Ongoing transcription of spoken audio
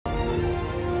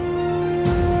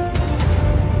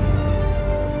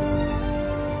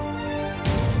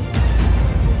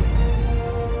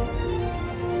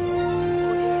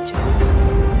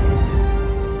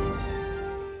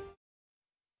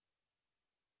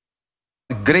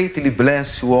greatly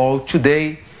bless you all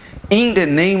today in the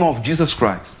name of Jesus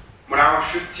Christ.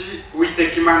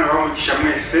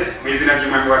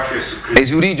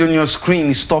 As you read on your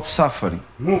screen, stop suffering.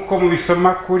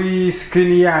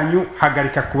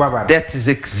 That is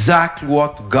exactly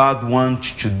what God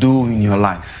wants to do in your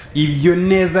life.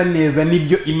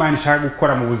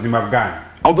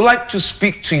 I would like to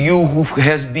speak to you who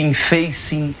has been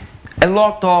facing a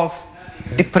lot of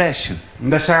depression.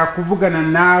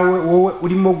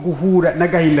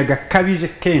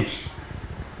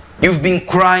 You've been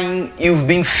crying, you've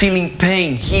been feeling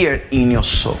pain here in your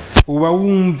soul. How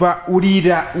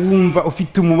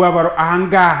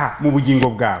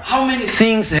many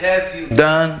things have you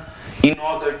done in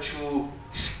order to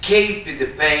escape the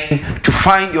pain, to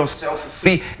find yourself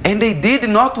free, and they did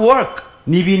not work?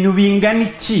 Well,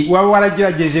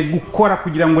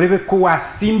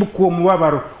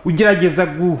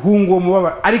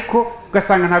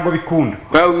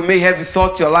 we may have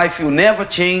thought your life will never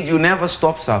change, you never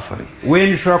stop suffering.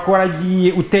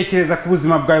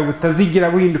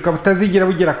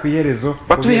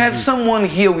 But we have someone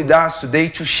here with us today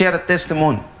to share a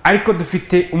testimony.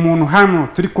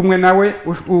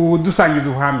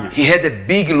 He had a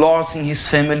big loss in his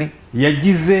family. And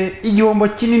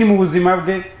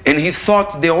he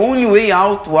thought the only way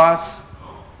out was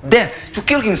death, to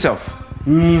kill himself.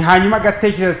 God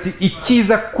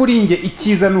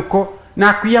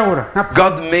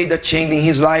made a change in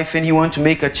his life and he wants to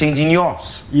make a change in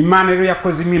yours. Right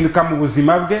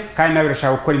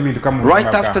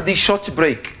after this short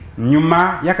break, we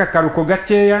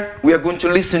are going to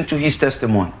listen to his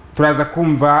testimony. So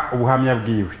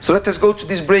let us go to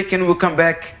this break and we'll come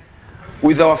back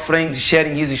with our friend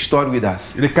sharing his story with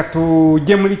us.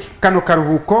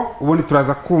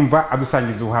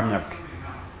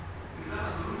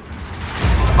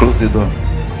 Close the door.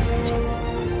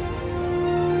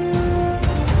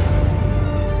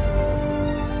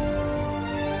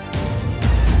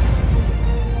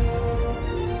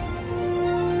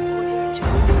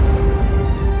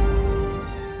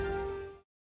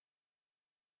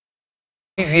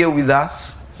 Olivier with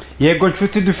us.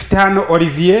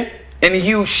 And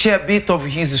he will share a bit of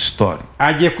his story.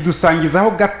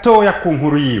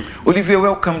 Olivier,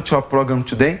 welcome to our program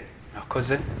today.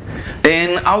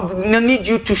 And I need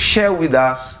you to share with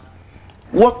us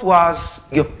what was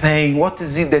your pain, what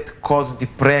is it that caused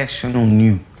depression on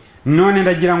you?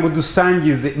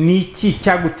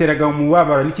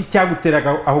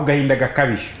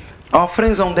 Our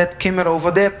friends on that camera over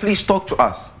there, please talk to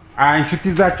us.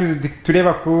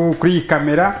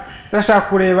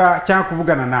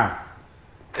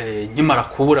 Nyimara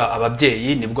kubura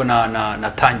ababyeyi nibwo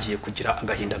natangiye kugira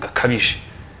agahinda gakabije,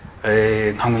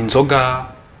 nkanywa inzoga,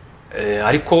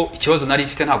 ariko ikibazo nari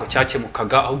mfite ntabwo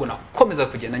cyakemukaga, ahubwo nakomeza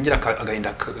kugenda ngira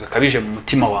agahinda gakabije mu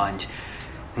mutima wanjye,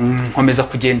 nkomeza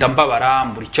kugenda mbabara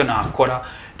mbura icyo nakora,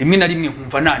 rimwe na rimwe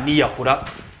nkumva naniyahura,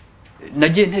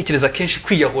 nagiye ntekereza kenshi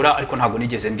kwiyahura ariko ntabwo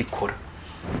nigeze mbikora.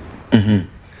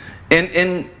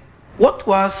 And what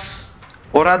was,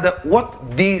 or rather,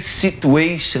 what this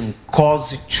situation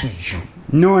caused to you?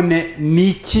 If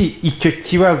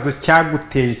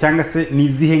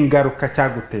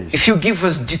you give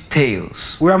us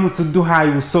details,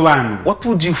 what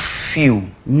would you feel?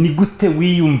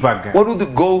 What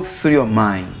would go through your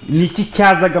mind? To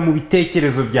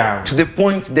the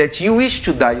point that you wish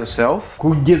to die yourself?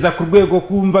 And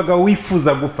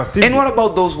what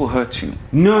about those who hurt you?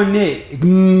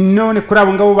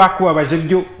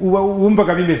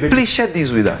 Please share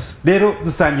this with us.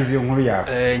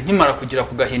 Nkimara kugira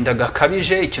ku gahinda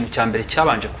gakabije, ikintu cya mbere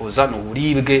cyabanje kuza no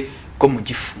uburibwe bwo mu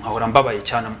gifu, nkahora mbabaye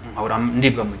cyane, nkahora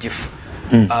ndibwa mu gifu.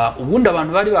 Ubundi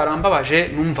abantu bari barambabaje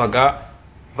numvaga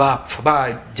bapfa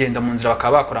bagenda mu nzira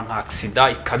bakaba bakora nka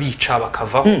accident ikabica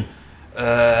bakavaho.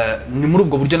 Ni muri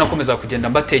ubwo buryo nakomeza kugenda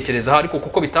mbatekereza, ariko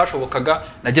kuko bitashobokaga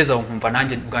nageze aho nkumva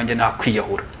nanjye bwanjye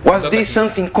nakwiyahura. Was this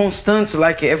something constant,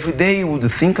 like every day you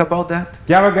would think about that?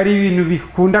 Byabaga ari ibintu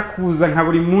bikunda kuza nka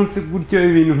buri munsi gutyo,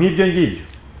 ibintu nk'ibyo ngibyo?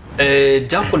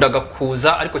 Byakundaga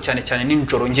kuza, ariko cyane cyane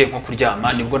ninjoro ngiye nko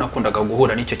kuryama nibwo nakundaga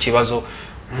guhura n'icyo kibazo,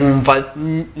 nkumva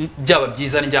byaba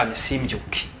byiza ndyamye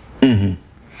simbyuke.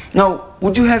 Now,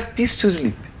 would you have peace to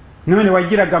sleep? None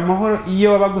wagiraga amahoro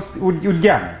iyo wabaga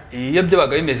uryamye? Iyo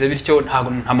byabaga bimeze bityo ntago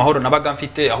nta mahoro nabaga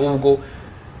mfite, ahubwo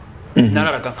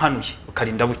nararaga nkanuye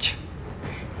ukarinda bucya.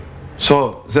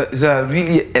 So there's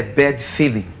really a bad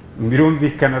feeling.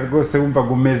 Birumvikana rwose wumva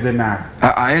gumeze nabi.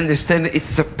 I understand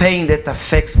it's a pain that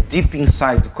affects deep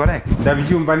inside, correct?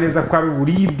 Ndabyumva neza ko ari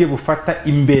uburibwe bufata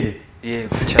imbere.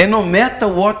 And no matter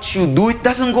what you do, it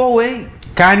doesn't go away.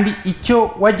 Kandi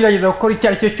icyo wagerageza gukora icyo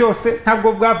aricyo cyose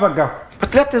ntabwo bwavagaho. But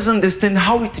But let us understand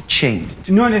how it changed.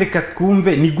 none reka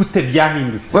twumve ni gute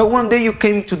byahindutse. Well, one day you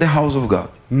came to the house of God.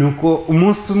 Nuko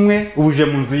umunsi umwe uje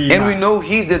mu nzu y'Imana. And we know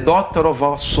he's the doctor of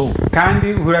our soul.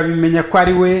 Kandi urabimenya ko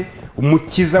ari we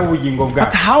umukiza w'ubugingo bwawe.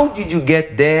 But how did you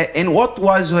get there, and what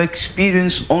was your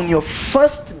experience on your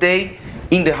first day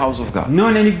in the house of God?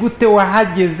 None ni gute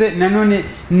wahageze, nanone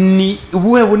ni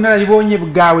ubuhe bunararibonye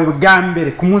bwawe bwa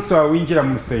mbere ku munsi wawe winjira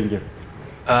mu rusengero?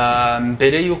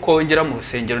 Mbere yuko winjira mu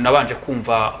rusengero nabanje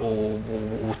kumva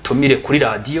ubutumire kuri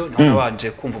radio,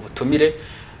 nabanje kumva ubutumire,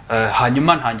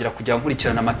 hanyuma ntangira kujya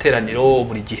nkurikirana amateraniro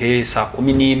buri gihe saa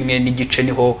 11 n'igice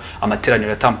niho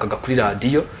amateraniro atambukaga kuri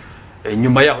radio.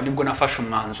 Nyuma yaho nibwo nafashe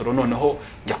umwanzuro noneho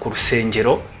njya ku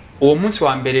rusengero. Uwo munsi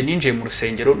wa mbere ninjiye mu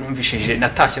rusengero numvishije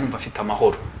natashye numva afite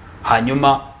amahoro.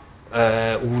 Hanyuma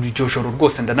uryo joro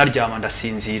rwose ndanaryama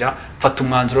ndasinzira, mfata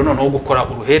umwanzuro noneho gukora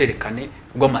uruhererekane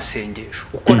rw'amasengesho.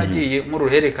 Uko nagiye mu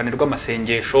ruhererekane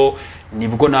rw'amasengesho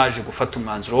nibwo naje gufata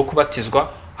umwanzuro wo kubatizwa.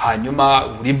 Hanyuma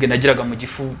uburibwe nagiraga mu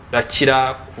gifu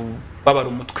rakira, kubabara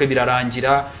umutwe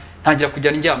birarangira, ntangira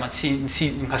kujya ndyama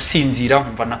nkasinzira,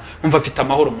 nkumva mfite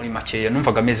amahoro muri makeya,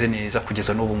 numvaga ameze neza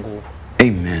kugeza n'ubu ngubu.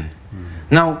 Amen.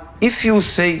 Now, if you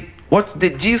say, what's the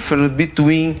difference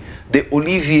between the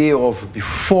Olivier of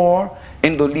before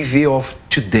and the Olivier of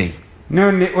today?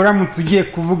 None uramutse ugiye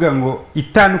kuvuga ngo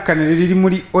itandukaniro riri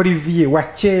muri Olivier wa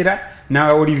kera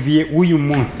na Olivier w'uyu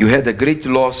munsi. You had a great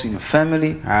loss in your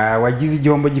family. Wagize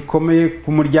igihombo gikomeye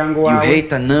ku muryango wawe. You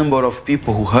hate a number of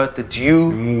people who hurted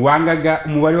you. Wangaga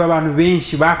umubare w'abantu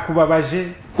benshi bakubabaje.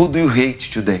 Who do you hate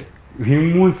today? Uyu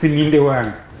munsi ninde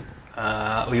wanga?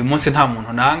 Uyu munsi nta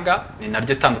muntu nanga, ni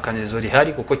naryo tandukanirizo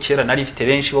rihari, kuko kera nari mfite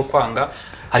benshi bo kwanga,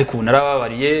 ariko ubu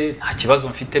narababariye, nta kibazo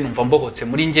mfite, numva mbohotse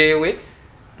muri njyewe,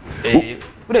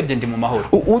 urebye ndi mu mahoro.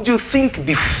 Would you think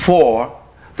before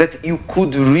that you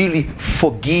could really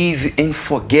forgive and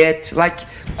forget, like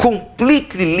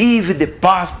completely leave the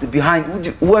past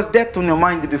behind? Was that on your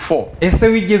mind before? Ese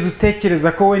wigeze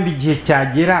utekereza ko wenda igihe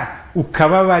cyagera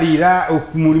ukababarira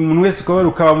umuntu wese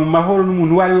ukaba mu mahoro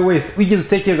n'umuntu wari we wese? Wigeze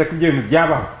utekereza ko ibyo bintu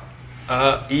byabaho?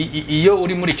 Iyo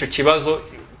uri muri icyo kibazo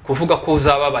kuvuga ko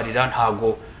uzababarira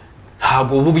ntago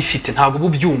ubu bifite, ntago ubu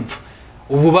byumva,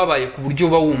 ubu babaye ku buryo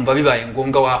uba wumva bibaye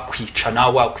ngombwa wakwica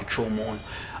nawe wakwica umuntu.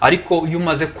 Ariko iyo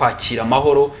umaze kwakira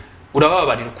amahoro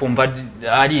urababarira ukumva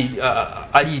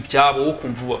ari ibyabo,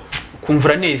 ukumva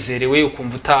uranezerewe,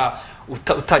 ukumva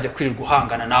utajya kwirirwa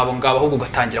uhangana nabo ngabo, ahubwo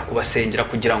ugatangira kubasengera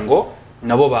kugira ngo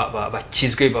nabo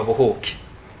bakizwe babohoke.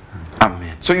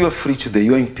 Amen. So you are free today,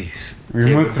 you are in peace.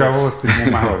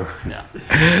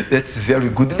 That's very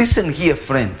good. Listen here,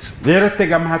 friends. We are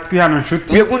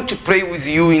going to pray with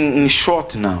you in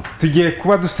short now.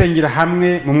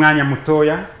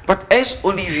 But as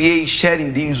Olivier is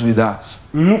sharing these with us,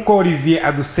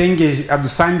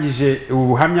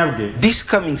 this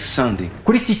coming Sunday,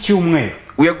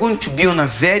 we are going to be on a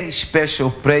very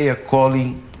special prayer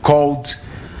called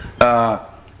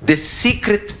the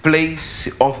secret place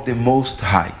of the Most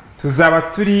High. Tuzaba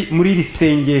turi muri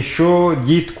risengesho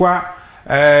ryitwa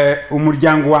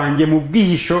umuryango wanjye mu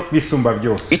bwihisho bisumba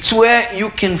byose. It's where you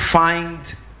can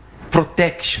find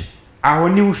protection. Aho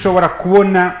ni ushobora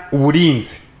kubona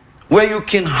uburinzi. Where you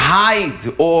can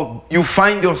hide or you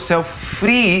find yourself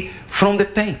free from the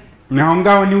pain. Naho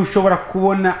ngaho ni ushobora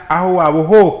kubona aho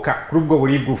wabohoka kuri ubwo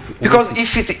buribwe. Because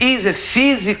if it is a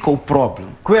physical problem,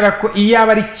 kubera ko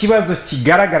iyaba ari kibazo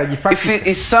kigaragara gifatika, if it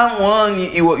is someone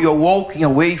you're walking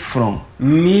away from,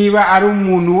 niba ari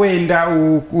umuntu wenda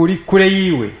uri kure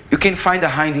yiwe, you can find a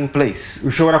hiding place.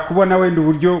 Ushobora kubona wenda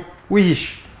uburyo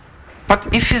wihisha.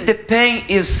 But if the pain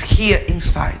is here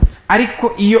inside,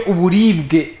 ariko iyo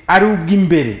uburibwe ari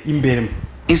ubw'imbere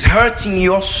is hurting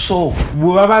your soul,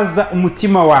 bubabaza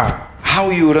umutima wawe,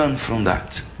 how you run from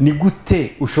that? Ni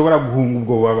gute ushobora guhunga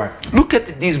ubwo bubabare? Look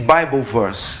at this Bible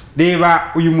verse.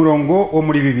 Reba uyu murongo wo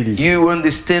muri Bibiliya. You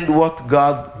understand what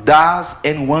God does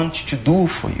and wants to do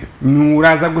for you.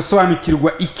 Nuraza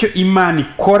gusobanukirwa icyo Imana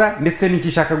ikora ndetse n'icyo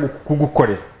ishaka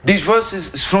kugukorera. This verse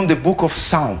is from the book of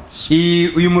Psalms.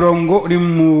 Uyu murongo uri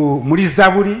muri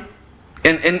Zaburi,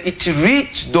 and it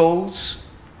reaches those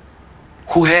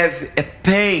who have a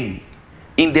pain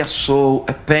in their soul,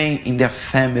 a pain in their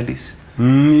families.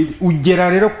 Ugera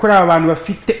rero kuri abantu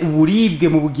bafite uburibwe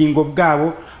mu bugingo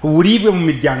bwabo, uburibwe mu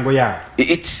miryango yabo.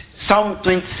 It's Psalm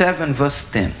 27 verse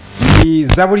 10.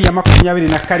 Zaburi ya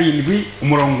 27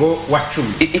 umurongo wa 10.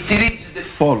 It reads the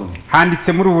following.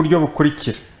 Handitse muri uburyo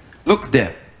bukurikira. Look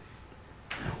there.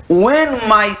 When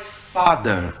my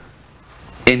father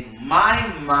and my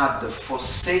mother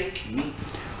forsake me.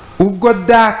 Ubwo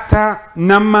data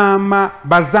na mama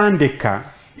bazandeka.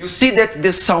 You see that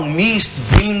the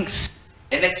psalmist brings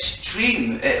an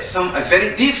extreme, a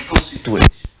very difficult situation.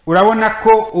 Urabona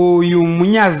ko uyu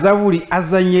munyazaburi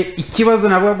azanye ikibazo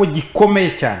navuga ngo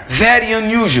gikomeye cyane. Very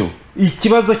unusual.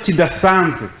 Ikibazo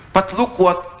kidasanzwe. But look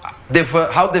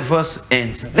how the verse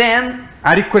ends. Then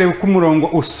ariko reba uko umurongo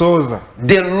usoza.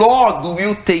 The Lord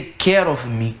will take care of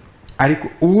me. Ariko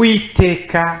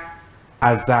Uwiteka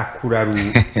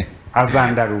azakurarura.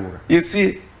 Azandarura. You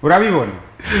see? Urabibona?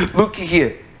 Look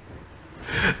here.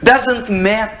 Doesn't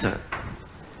matter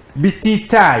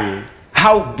bititaye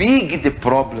how big the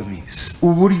problem is.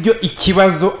 Uburyo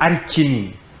ikibazo ari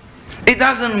kinini. It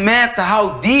doesn't matter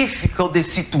how difficult the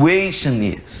situation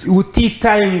is.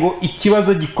 Utitaye ngo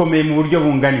ikibazo gikomeye mu buryo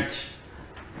bungana iki.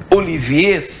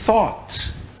 Olivier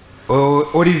thought.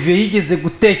 Olivier yigeze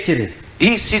gutekereza.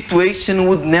 His situation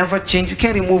would never change. You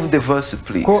can remove the verse,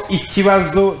 please. Ko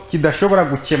ikibazo kidashobora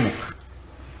gukemuka.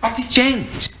 But it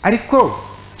changed. Ariko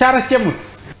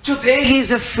cyarakemutse. Today he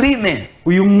is a free man.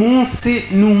 Uyu munsi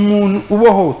ni umuntu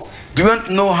ubohotse. Do you want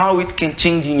to know how it can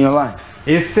change in your life?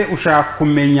 Ese ushaka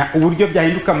kumenya uburyo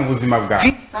byahinduka mu buzima bwawe?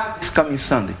 Visit us this coming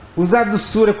Sunday.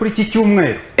 Uzadusure kuri iki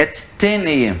cyumweru. At 10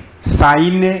 a.m. Saa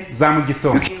 4 za mu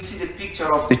gitondo. You can see the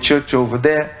picture of the church over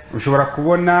there. Ushobora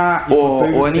kubona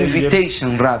or an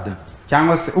invitation rather.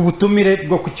 Cyangwa se ubutumire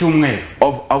bwo ku cyumweru.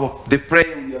 Of the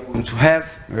prayer we are going to have.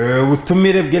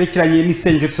 Ubutumire bwerekeranye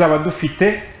n'isengesho tuzaba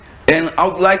dufite. And I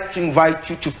would like to invite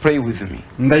you to pray with me.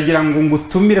 Ndagira ngo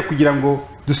ngutumire kugira ngo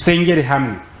dusengere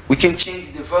hamwe. We can change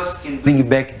the verse, can bring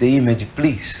back the image,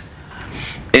 please.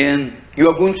 And you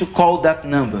are going to call that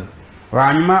number.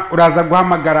 Hanyuma uraza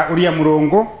guhamagara uriya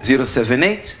murongo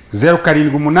 078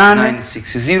 078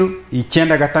 960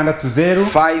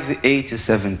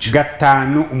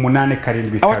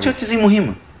 5872. Our church is in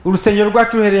Muhima. Urusengero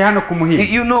rwacu ruhereye hano ku Muhima.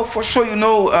 You know, for sure you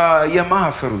know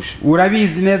Yamaha Feruje.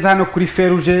 Urabizi neza hano kuri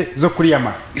Feruje zo kuri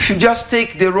Yamaha. If you just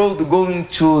take the road going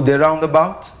to the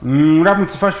roundabout,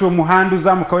 uramutse ufashe uwo muhanda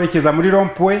uzamuka werekeza muri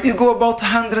rompwe, you go about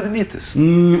 100 meters.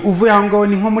 Uvuye aho ngaho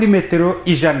ni nko muri metero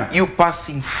 100. You pass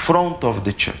in front of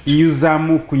the church. Iyo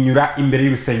uzamuka unyura imbere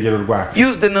y'urusengero rwacu.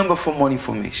 Use the number for more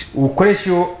information.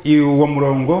 Ukoresha uwo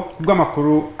murongo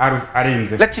bw'amakuru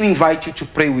arenze. Let me invite you to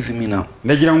pray with me now.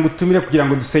 Ndagira ngo utumire kugira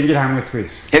ngo dusengere hamwe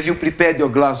twese. Have you prepared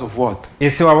your glass of water?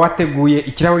 Ese wateguye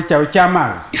ikirahuri cyawe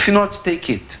cy'amazi? If you not,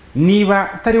 take it. Niba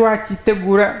utari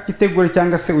wakitegura kitegure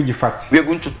cyangwa se ugifate. We are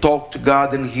going to talk to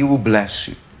God and he will bless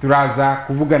you. Turaza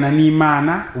kuvugana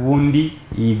n'Imana ubundi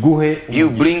iguhe. You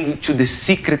bring you to his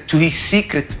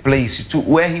secret place, to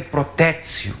where he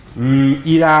protects you.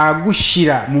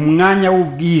 Iragushira mu mwanya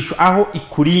w'ubwisho aho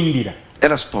ikurindira.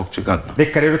 Let us talk to God now.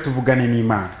 Reka rero tuvugane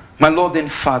n'Imana. My Lord and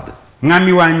Father,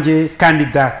 Mwami wanje kandi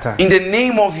data, in the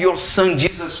name of your Son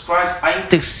Jesus Christ, I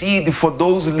intercede for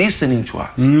those listening to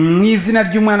us. Mu izina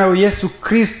ry'umwana wa Yesu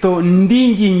Kristo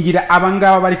ndingingira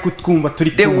abangaba bari kutwumva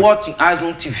turi kumwe. They're watching us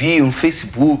on TV, on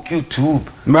Facebook, YouTube.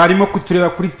 Barimo kutureba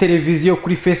kuri televiziyo,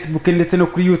 kuri Facebook ndetse no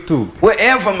kuri YouTube.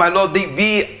 Wherever, my Lord, they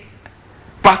be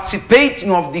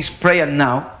participating of this prayer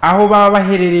now. Aho baba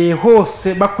baherereye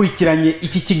hose bakurikiranye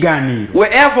iki kiganiro.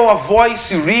 Wherever our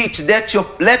voice reach, let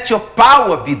your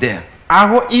power be there.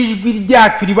 Aho ijwi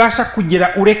ryacu ribasha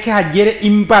kugera ureke hagere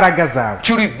imbaraga zawe.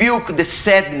 To rebuke the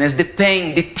sadness, the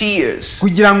pain, the tears.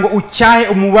 Kugira ngo ucyahe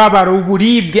umubabaro,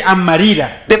 uburibwe, amarira.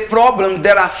 The problems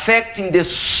that are affecting the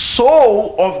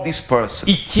soul of this person.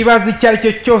 Ikibazo icyo ari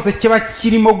cyo cyose kiba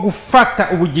kirimo gufata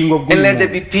ubugingo bw'umuntu. And let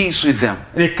there be peace with them.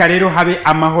 Reka rero habe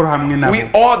amahoro hamwe nabo. We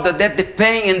order that the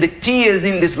pain and the tears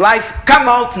in this life come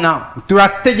out now.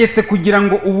 Turategetse kugira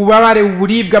ngo ububabare,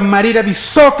 uburibwe, amarira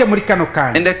bisoke muri kano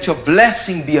kanya. And that your blessing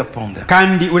be upon them.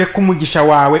 Kandi ureke umugisha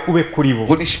wawe ube kuri bo.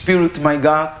 Holy Spirit, my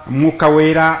God, Mwuka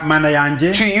wera mana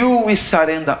yanjye, to you we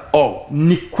surrender all.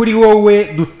 Ni kuri wowe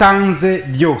dutanze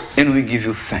byose. And we give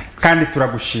you thanks. Kandi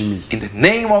turagushimiye. In the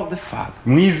name of the Father,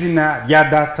 mu izina rya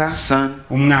Data, Son,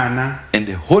 Umwana and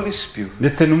the Holy Spirit.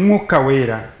 ndetse n'Umwuka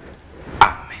wera.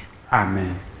 Amen.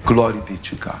 Amen. Glory be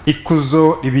to God.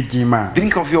 Ikuzo ribigima.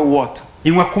 Drink of your water.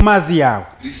 Inywa ku mazi yawe.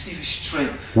 Receive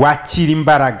strength. Wakire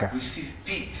imbaraga. Receive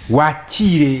peace.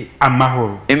 Wakire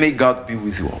amahoro. And may God be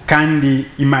with you all. Kandi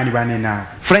Imana ibane nawe.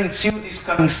 Friends, see you this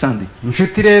coming Sunday.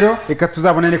 Nshuti rero reka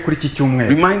tuzabonane kuri iki cyumweru.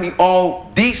 Reminding all,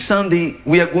 this Sunday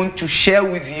we are going to share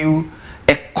with you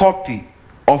a copy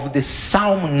of the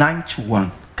Psalm 91.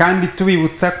 Kandi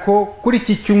tubibutsa ko kuri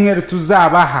iki cyumweru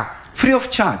tuzabaha free of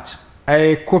charge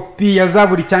kopi ya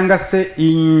Zaburi cyangwa se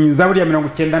Zaburi ya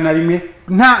 91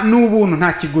 nta n'ubuntu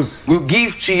nta kiguzi. We'll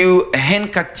give to you a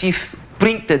handkerchief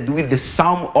printed with the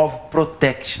Psalm of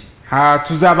protection.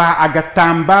 tuzabaha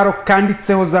agatambaro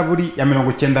kanditseho zaburi ya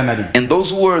 91. And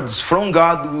those words from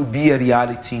God will be a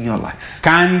reality in your life.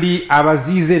 Kandi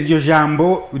abazize iryo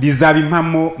jambo rizaba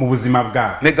impamo mu buzima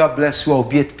bwawe. May God bless you all.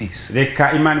 Be at peace.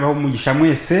 Reka Imana ibahe umugisha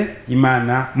mwese.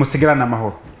 Imana musigirane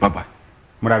amahoro. Bye bye.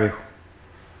 Murabeho.